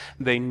Jesus,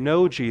 they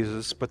know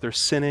Jesus, but they're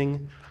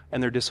sinning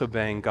and they're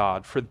disobeying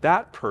God. For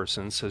that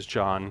person, says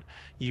John,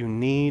 you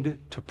need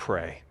to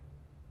pray.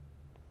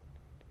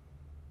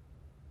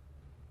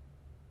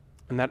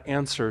 And that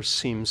answer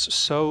seems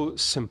so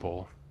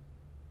simple,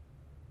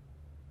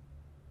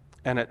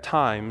 and at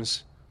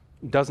times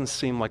doesn't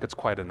seem like it's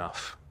quite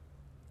enough.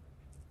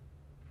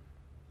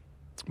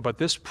 But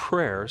this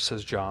prayer,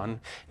 says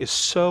John, is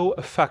so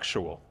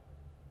effectual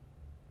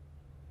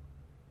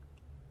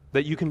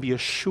that you can be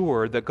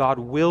assured that God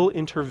will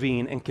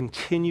intervene and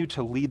continue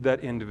to lead that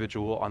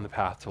individual on the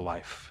path to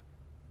life.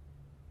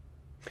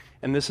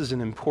 And this is an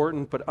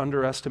important but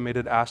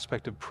underestimated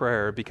aspect of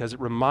prayer because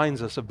it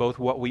reminds us of both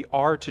what we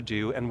are to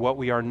do and what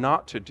we are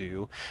not to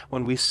do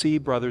when we see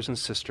brothers and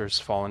sisters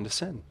fall into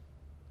sin.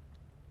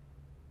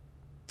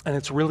 And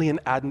it's really an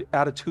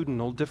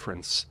attitudinal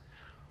difference.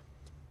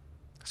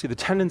 See, the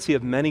tendency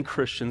of many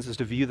Christians is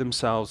to view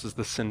themselves as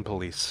the sin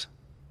police.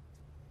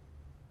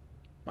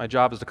 My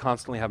job is to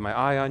constantly have my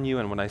eye on you,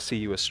 and when I see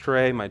you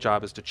astray, my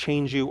job is to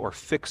change you or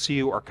fix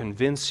you or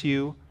convince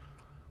you.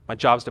 My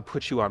job is to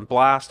put you on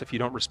blast if you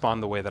don't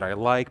respond the way that I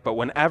like. But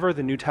whenever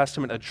the New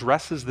Testament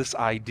addresses this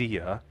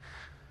idea,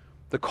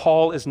 the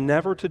call is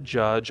never to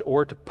judge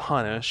or to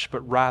punish,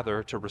 but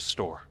rather to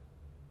restore.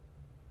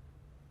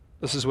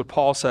 This is what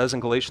Paul says in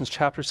Galatians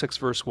chapter 6,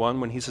 verse 1,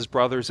 when he says,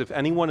 "Brothers, if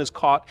anyone is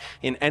caught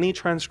in any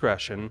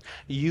transgression,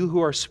 you who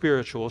are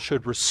spiritual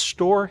should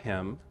restore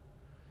him."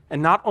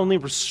 And not only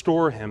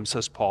restore him,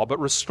 says Paul, but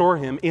restore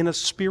him in a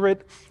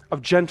spirit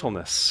of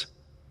gentleness.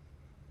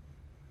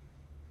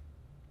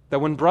 That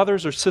when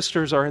brothers or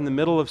sisters are in the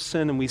middle of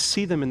sin and we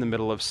see them in the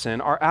middle of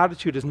sin, our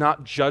attitude is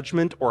not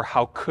judgment or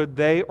how could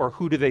they or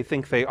who do they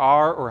think they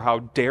are or how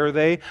dare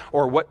they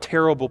or what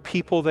terrible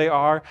people they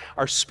are.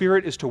 Our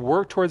spirit is to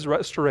work towards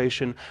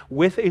restoration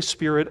with a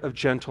spirit of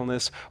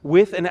gentleness,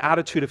 with an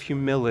attitude of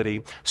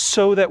humility,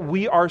 so that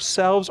we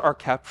ourselves are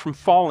kept from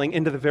falling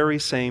into the very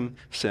same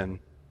sin.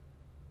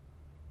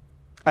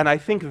 And I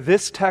think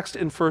this text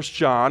in 1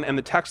 John and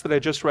the text that I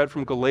just read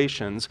from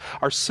Galatians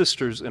are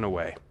sisters in a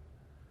way.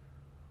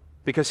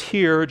 Because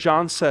here,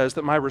 John says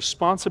that my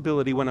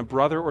responsibility when a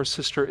brother or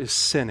sister is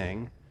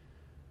sinning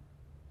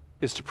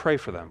is to pray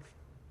for them.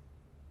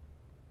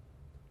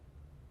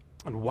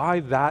 And why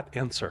that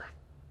answer?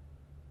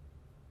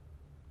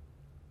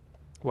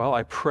 Well,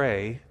 I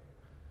pray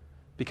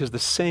because the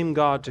same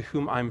God to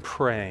whom I'm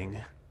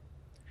praying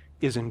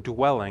is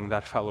indwelling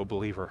that fellow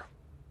believer.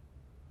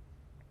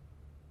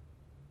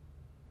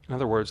 In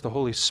other words, the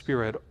Holy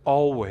Spirit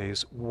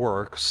always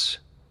works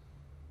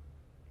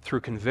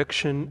through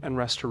conviction and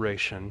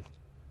restoration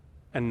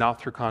and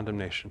not through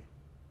condemnation.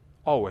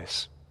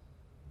 Always.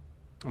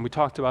 And we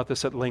talked about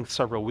this at length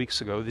several weeks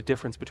ago, the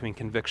difference between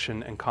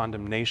conviction and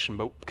condemnation.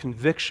 But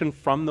conviction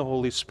from the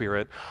Holy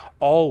Spirit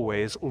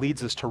always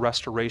leads us to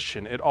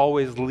restoration. It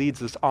always leads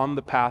us on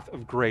the path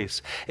of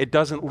grace. It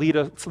doesn't lead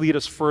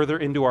us further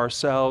into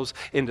ourselves,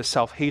 into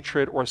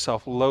self-hatred or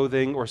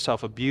self-loathing or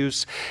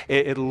self-abuse.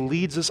 It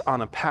leads us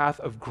on a path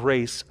of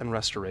grace and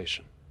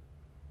restoration.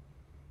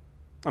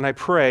 And I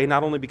pray,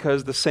 not only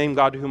because the same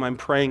God to whom I'm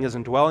praying is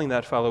indwelling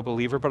that fellow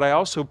believer, but I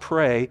also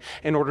pray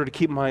in order to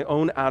keep my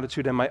own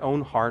attitude and my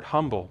own heart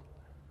humble.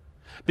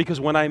 Because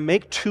when I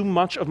make too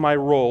much of my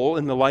role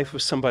in the life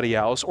of somebody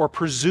else, or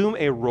presume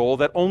a role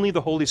that only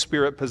the Holy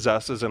Spirit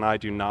possesses and I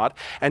do not,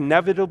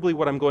 inevitably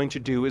what I'm going to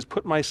do is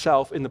put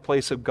myself in the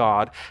place of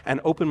God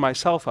and open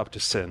myself up to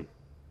sin.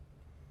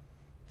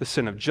 The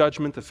sin of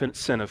judgment, the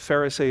sin of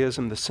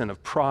Pharisaism, the sin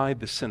of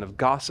pride, the sin of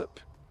gossip.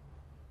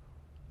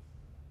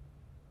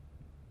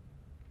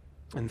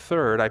 And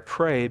third, I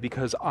pray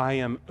because I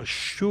am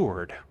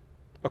assured,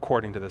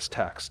 according to this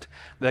text,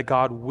 that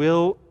God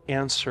will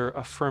answer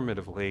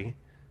affirmatively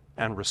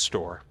and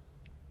restore.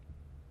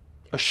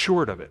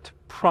 Assured of it,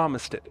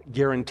 promised it,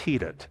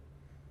 guaranteed it.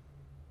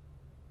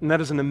 And that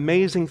is an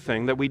amazing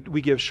thing that we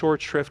give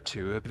short shrift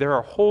to. There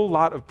are a whole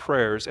lot of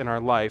prayers in our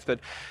life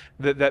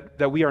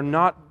that we are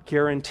not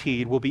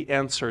guaranteed will be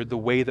answered the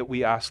way that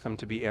we ask them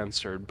to be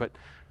answered. But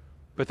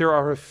there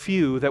are a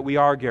few that we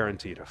are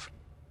guaranteed of.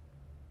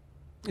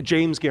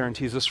 James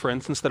guarantees us, for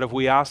instance, that if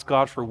we ask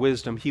God for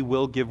wisdom, he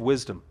will give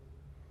wisdom.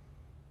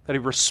 That he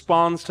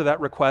responds to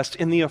that request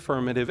in the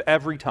affirmative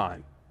every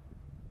time.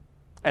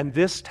 And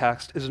this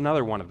text is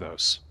another one of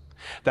those.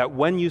 That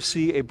when you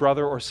see a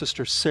brother or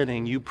sister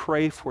sinning, you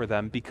pray for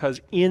them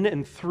because in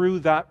and through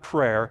that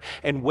prayer,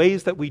 in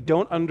ways that we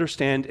don't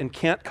understand and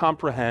can't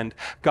comprehend,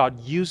 God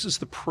uses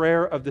the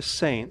prayer of the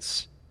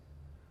saints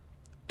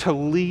to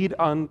lead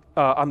on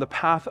the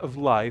path of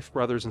life,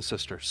 brothers and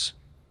sisters.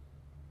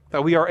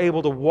 That we are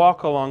able to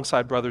walk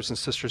alongside brothers and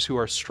sisters who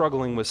are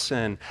struggling with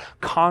sin,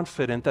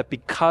 confident that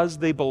because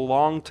they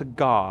belong to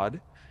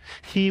God,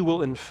 he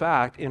will in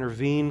fact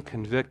intervene,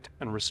 convict,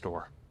 and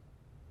restore.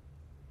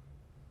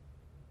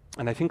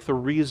 And I think the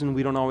reason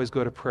we don't always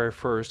go to prayer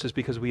first is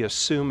because we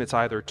assume it's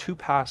either too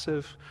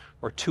passive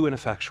or too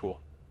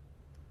ineffectual.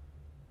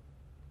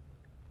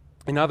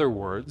 In other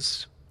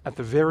words, at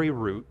the very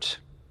root,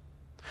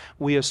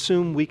 we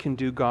assume we can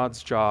do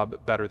God's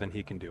job better than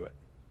he can do it.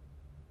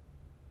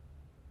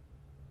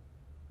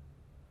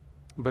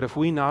 But if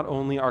we not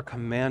only are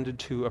commanded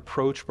to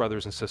approach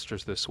brothers and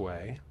sisters this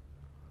way,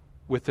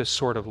 with this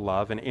sort of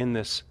love and in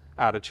this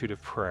attitude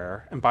of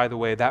prayer, and by the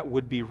way, that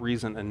would be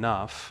reason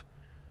enough,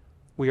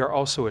 we are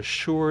also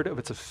assured of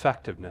its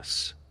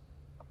effectiveness.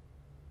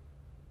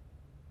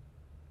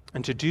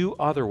 And to do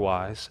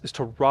otherwise is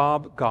to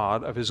rob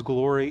God of his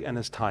glory and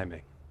his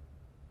timing.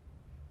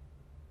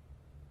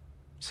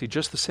 See,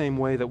 just the same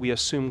way that we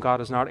assume God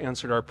has not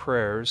answered our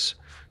prayers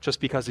just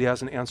because he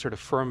hasn't answered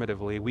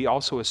affirmatively, we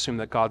also assume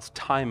that God's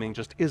timing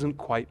just isn't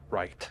quite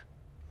right.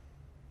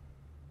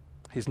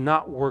 He's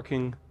not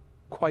working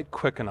quite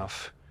quick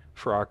enough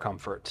for our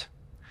comfort,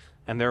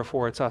 and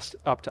therefore it's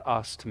up to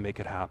us to make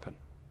it happen.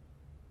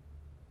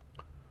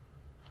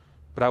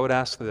 But I would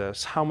ask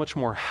this, how much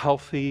more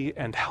healthy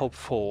and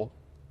helpful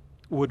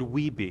would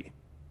we be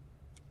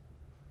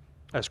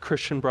as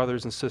Christian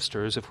brothers and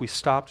sisters if we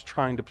stopped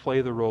trying to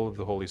play the role of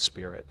the Holy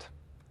Spirit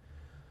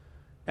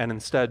and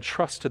instead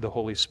trusted the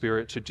Holy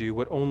Spirit to do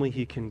what only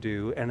He can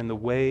do, and in the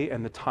way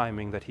and the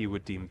timing that He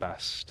would deem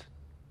best.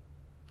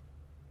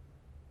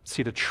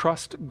 See, to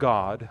trust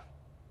God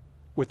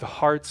with the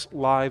hearts,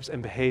 lives,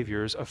 and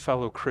behaviors of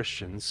fellow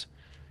Christians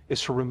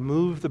is to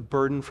remove the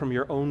burden from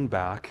your own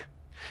back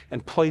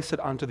and place it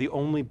onto the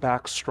only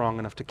back strong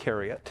enough to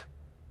carry it,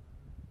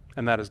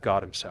 and that is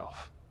God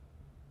Himself.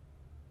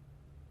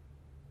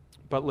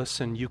 But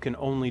listen, you can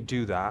only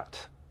do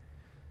that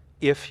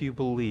if you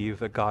believe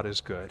that God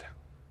is good.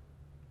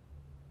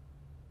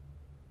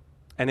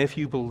 And if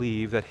you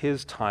believe that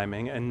His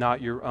timing and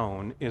not your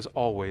own is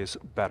always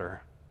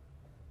better.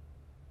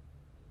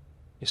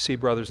 You see,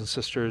 brothers and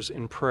sisters,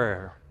 in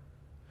prayer,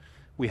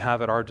 we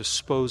have at our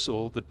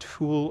disposal the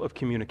tool of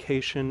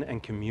communication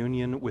and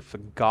communion with the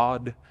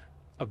God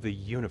of the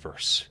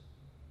universe.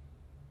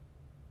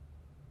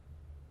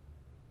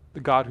 The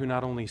God who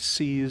not only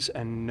sees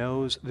and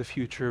knows the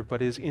future,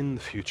 but is in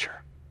the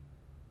future.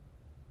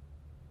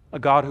 A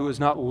God who is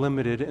not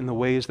limited in the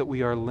ways that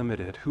we are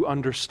limited, who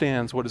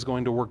understands what is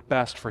going to work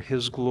best for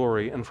His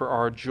glory and for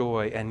our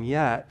joy, and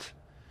yet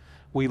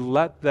we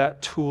let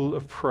that tool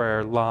of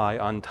prayer lie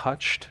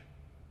untouched,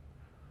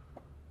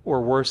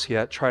 or worse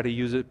yet, try to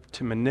use it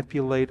to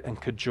manipulate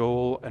and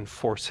cajole and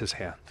force His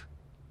hand.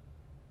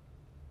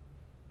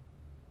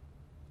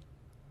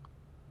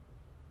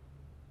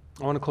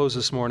 I want to close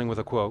this morning with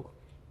a quote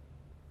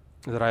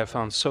that I have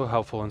found so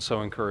helpful and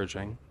so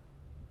encouraging,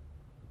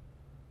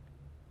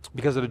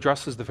 because it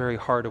addresses the very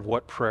heart of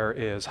what prayer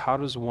is. How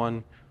does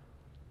one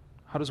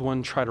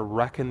try to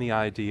reckon the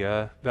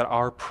idea that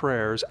our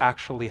prayers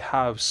actually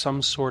have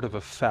some sort of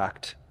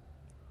effect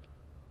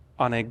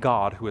on a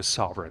God who is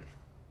sovereign?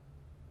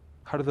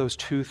 How do those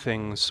two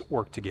things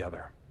work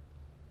together?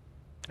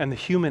 And the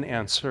human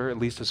answer, at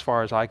least as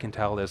far as I can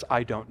tell, is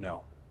I don't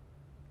know.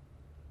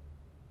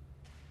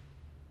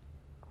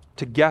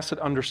 To guess at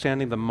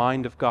understanding the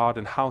mind of God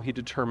and how He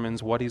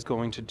determines what He's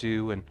going to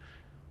do and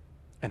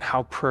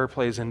how prayer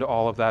plays into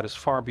all of that is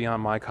far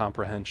beyond my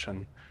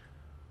comprehension.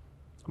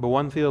 But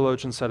one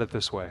theologian said it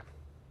this way: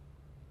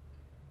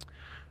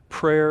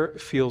 prayer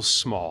feels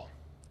small,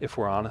 if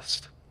we're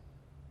honest.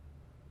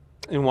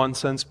 In one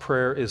sense,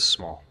 prayer is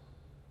small.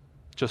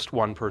 Just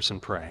one person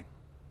praying.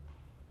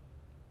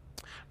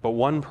 But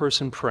one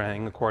person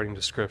praying, according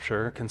to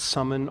Scripture, can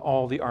summon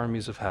all the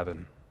armies of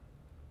heaven.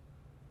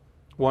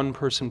 One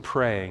person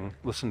praying,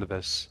 listen to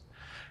this,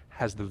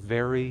 has the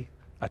very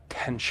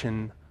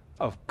attention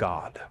of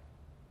God.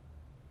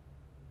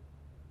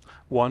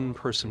 One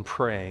person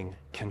praying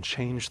can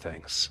change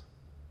things.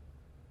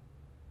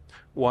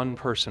 One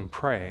person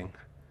praying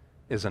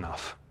is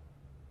enough.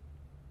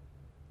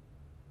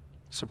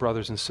 So,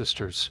 brothers and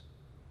sisters,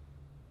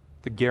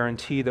 the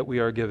guarantee that we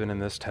are given in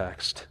this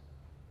text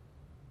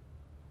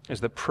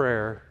is that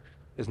prayer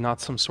is not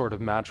some sort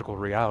of magical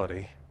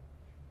reality,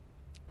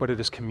 but it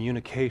is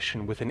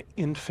communication with an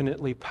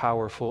infinitely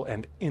powerful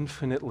and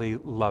infinitely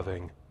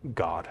loving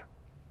God.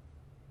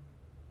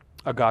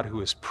 A God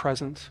who is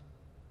present,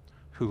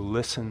 who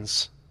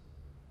listens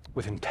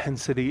with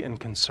intensity and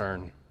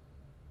concern,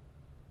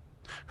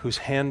 whose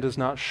hand is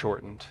not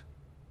shortened,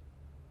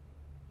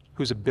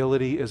 whose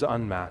ability is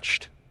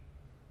unmatched,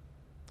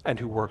 and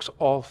who works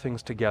all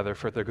things together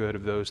for the good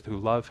of those who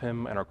love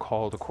Him and are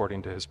called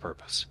according to His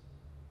purpose.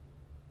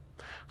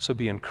 So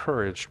be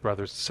encouraged,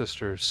 brothers and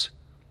sisters,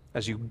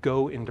 as you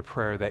go into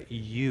prayer, that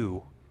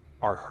you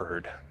are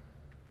heard,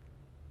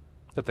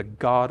 that the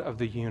God of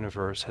the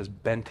universe has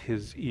bent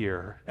His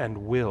ear and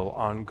will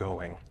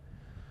ongoing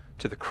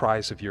to the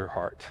cries of your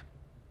heart.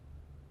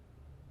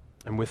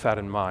 And with that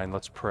in mind,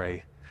 let's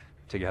pray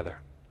together.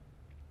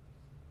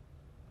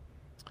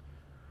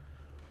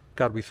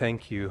 God, we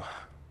thank You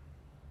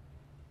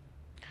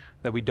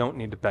that we don't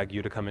need to beg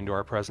You to come into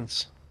our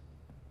presence,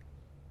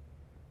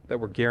 that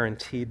we're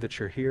guaranteed that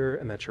You're here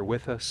and that You're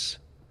with us,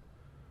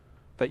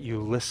 that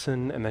You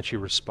listen and that You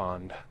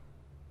respond.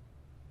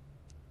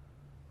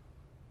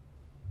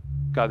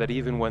 God, that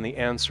even when the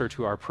answer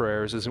to our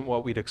prayers isn't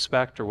what we'd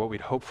expect or what we'd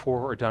hope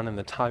for or done in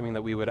the timing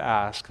that we would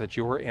ask, that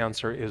Your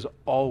answer is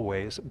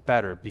always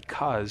better,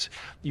 because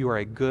You are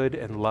a good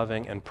and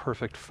loving and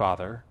perfect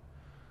Father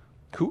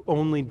who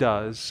only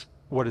does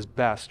what is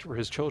best for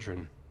His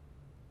children.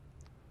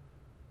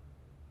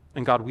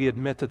 And God, we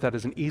admit that that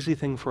is an easy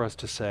thing for us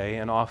to say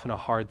and often a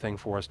hard thing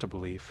for us to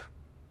believe.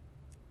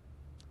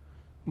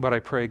 But I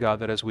pray, God,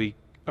 that as we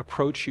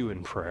approach You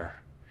in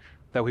prayer,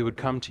 that we would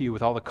come to You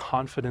with all the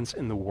confidence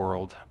in the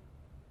world,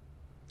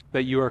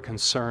 that You are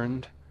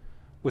concerned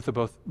with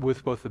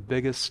both the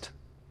biggest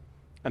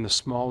and the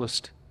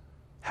smallest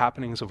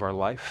happenings of our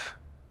life,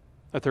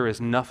 that there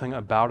is nothing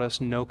about us,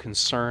 no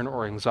concern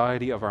or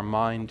anxiety of our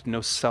mind,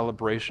 no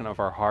celebration of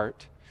our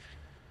heart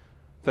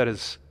that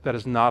is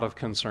not of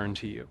concern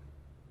to You.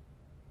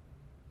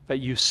 That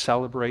You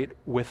celebrate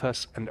with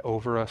us and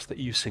over us, that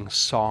You sing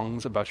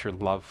songs about Your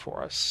love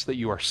for us, that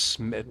You are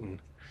smitten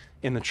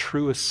in the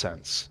truest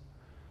sense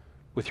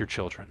with Your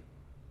children.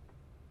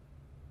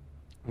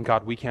 And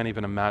God, we can't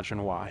even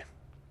imagine why.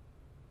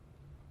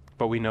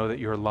 But we know that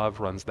Your love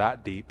runs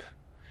that deep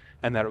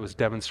and that it was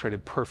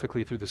demonstrated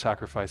perfectly through the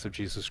sacrifice of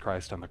Jesus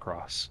Christ on the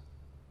cross.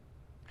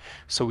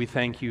 So we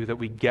thank you that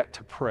we get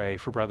to pray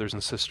for brothers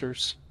and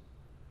sisters,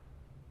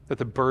 that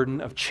the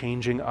burden of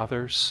changing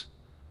others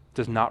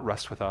does not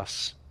rest with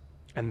us,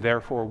 and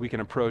therefore we can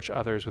approach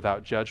others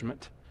without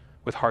judgment,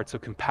 with hearts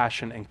of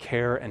compassion and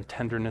care and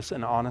tenderness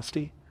and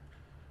honesty,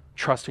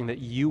 trusting that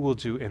you will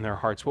do in their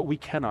hearts what we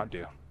cannot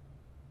do.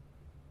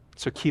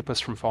 So keep us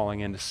from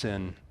falling into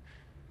sin,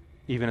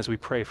 even as we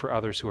pray for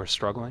others who are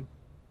struggling.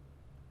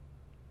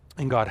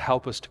 And God,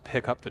 help us to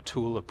pick up the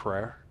tool of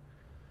prayer,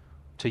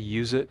 to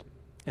use it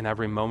in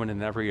every moment,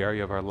 in every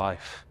area of our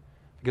life,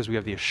 because we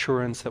have the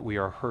assurance that we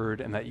are heard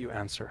and that you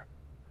answer.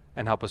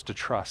 And help us to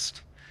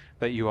trust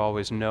that you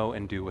always know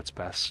and do what's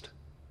best.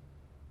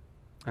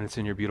 And it's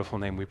in your beautiful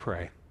name we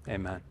pray.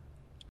 Amen.